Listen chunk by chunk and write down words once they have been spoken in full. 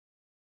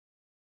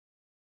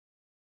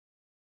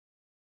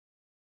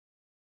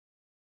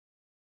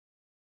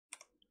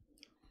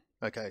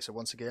Okay, so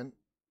once again,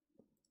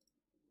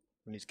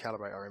 we need to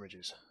calibrate our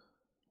images,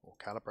 or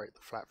calibrate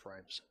the flat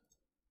frames.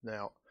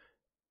 Now,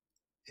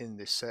 in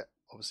this set,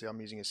 obviously I'm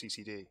using a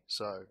CCD,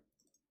 so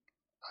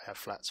I have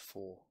flats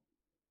for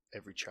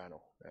every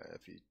channel.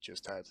 If you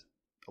just had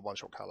a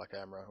one-shot color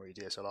camera or your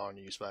DSLR and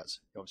you use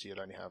flats, obviously you'd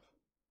only have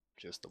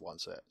just the one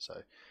set.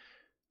 So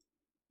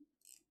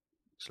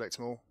select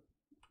them all,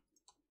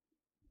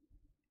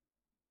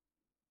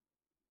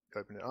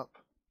 open it up.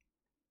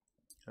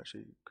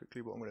 Actually,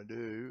 quickly what I'm going to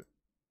do,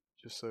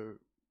 just so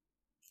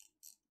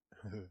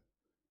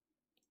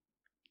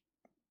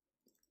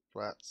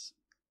flats,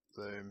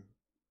 zoom,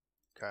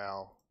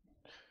 cal.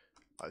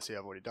 I see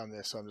I've already done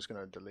this, so I'm just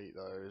going to delete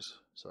those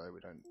so we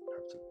don't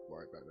have to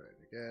worry about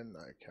that again.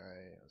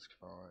 Okay, that's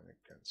fine,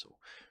 cancel.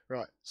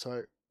 Right,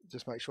 so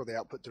just make sure the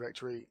output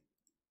directory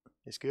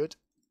is good.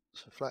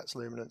 So flats,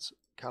 luminance,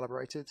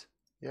 calibrated,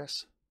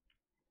 yes.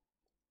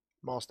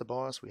 Master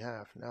bias we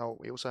have. Now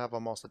we also have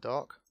our master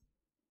dark.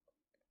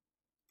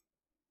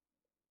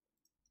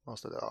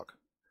 Master dark.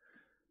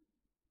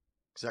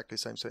 Exactly the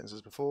same settings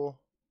as before.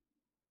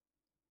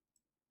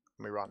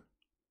 And we run.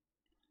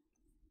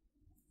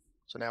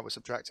 So now we're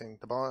subtracting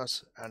the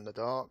bias and the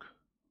dark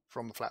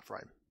from the flat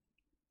frame.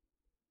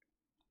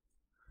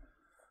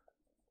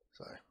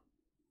 So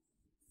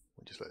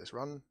we just let this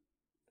run.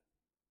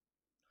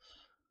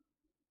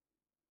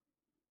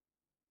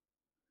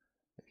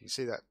 If you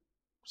see that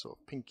sort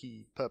of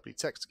pinky purpley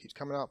text that keeps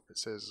coming up, it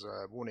says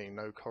warning,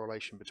 no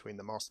correlation between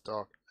the master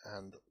dark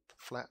and the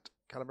flat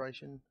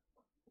calibration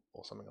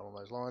or something along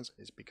those lines,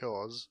 is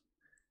because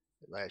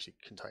they actually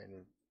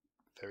contain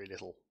very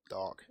little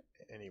dark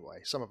anyway.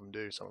 Some of them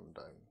do, some of them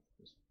don't.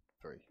 It's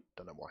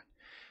don't know why.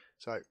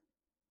 So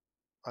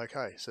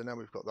okay, so now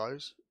we've got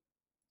those.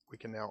 We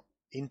can now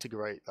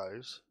integrate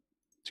those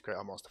to create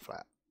our master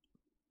flat.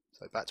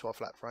 So back to our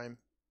flat frame,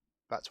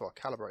 back to our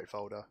calibrate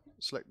folder,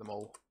 select them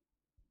all,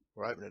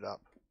 we'll open it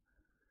up.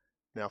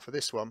 Now for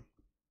this one,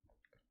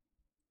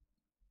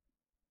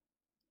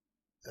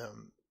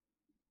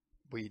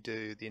 we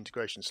do the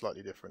integration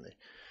slightly differently.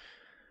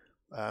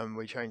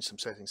 We change some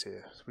settings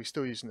here. So we're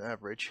still using the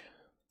average,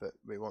 but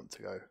we want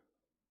to go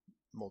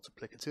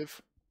multiplicative.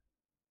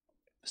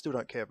 Still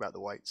don't care about the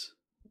weights.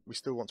 We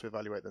still want to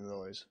evaluate the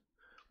noise.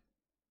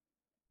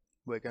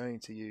 We're going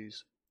to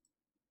use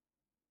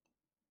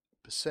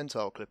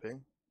percentile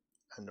clipping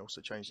and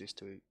also change this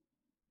to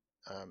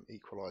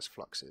equalize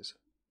fluxes.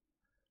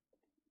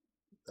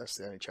 That's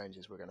the only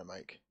changes we're going to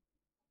make.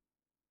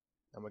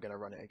 And we're going to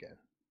run it again.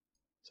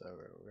 So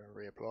we're going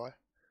to reapply.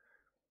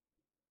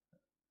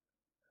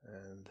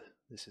 And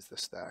this is the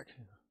stack.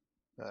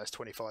 That's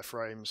 25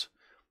 frames.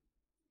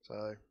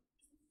 So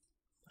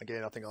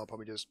again, I think I'll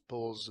probably just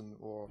pause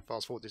or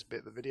fast forward this bit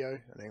of the video,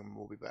 and then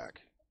we'll be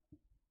back.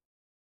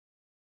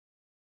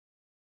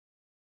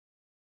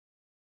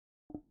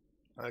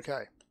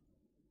 Okay.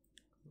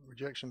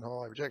 Rejection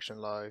high, rejection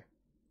low,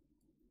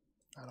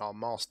 and our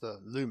master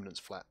luminance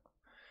flat.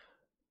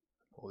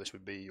 Or this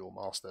would be your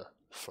master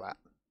flat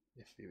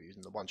if you're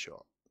using the one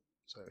shot.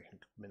 So we can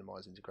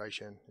minimize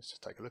integration. Let's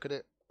just take a look at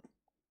it.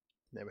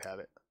 There we have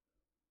it.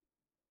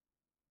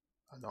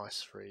 A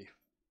nice free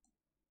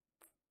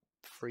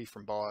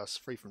from bias,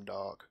 free from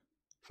dark,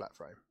 flat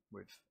frame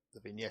with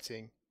the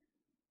vignetting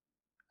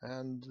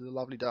and the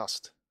lovely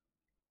dust.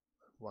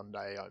 One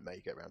day I may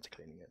get around to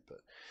cleaning it, but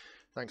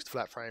thanks to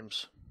flat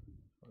frames,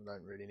 I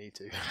don't really need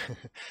to.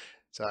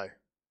 So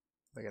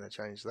we're going to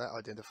change that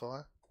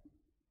identifier.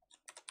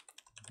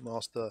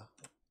 Master.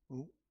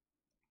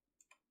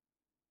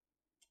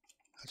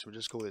 Actually, we'll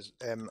just call this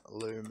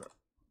mlum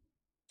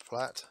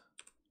flat.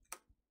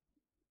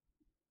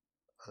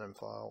 And then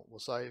file will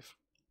save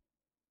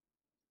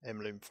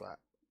mlum flat.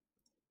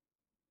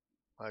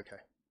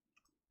 Okay.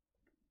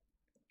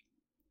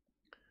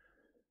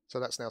 So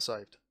that's now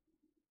saved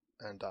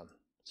and done.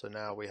 So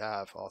now we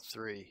have our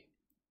 3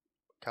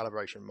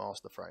 calibration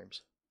master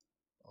frames.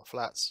 Our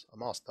flats, our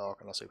master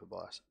dark, and our super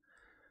bias.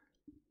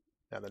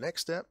 Now the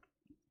next step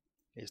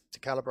is to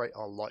calibrate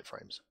our light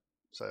frames.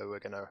 So we're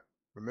going to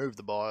remove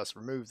the bias,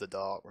 remove the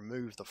dark,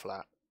 remove the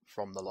flat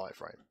from the light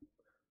frame.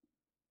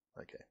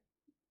 Okay,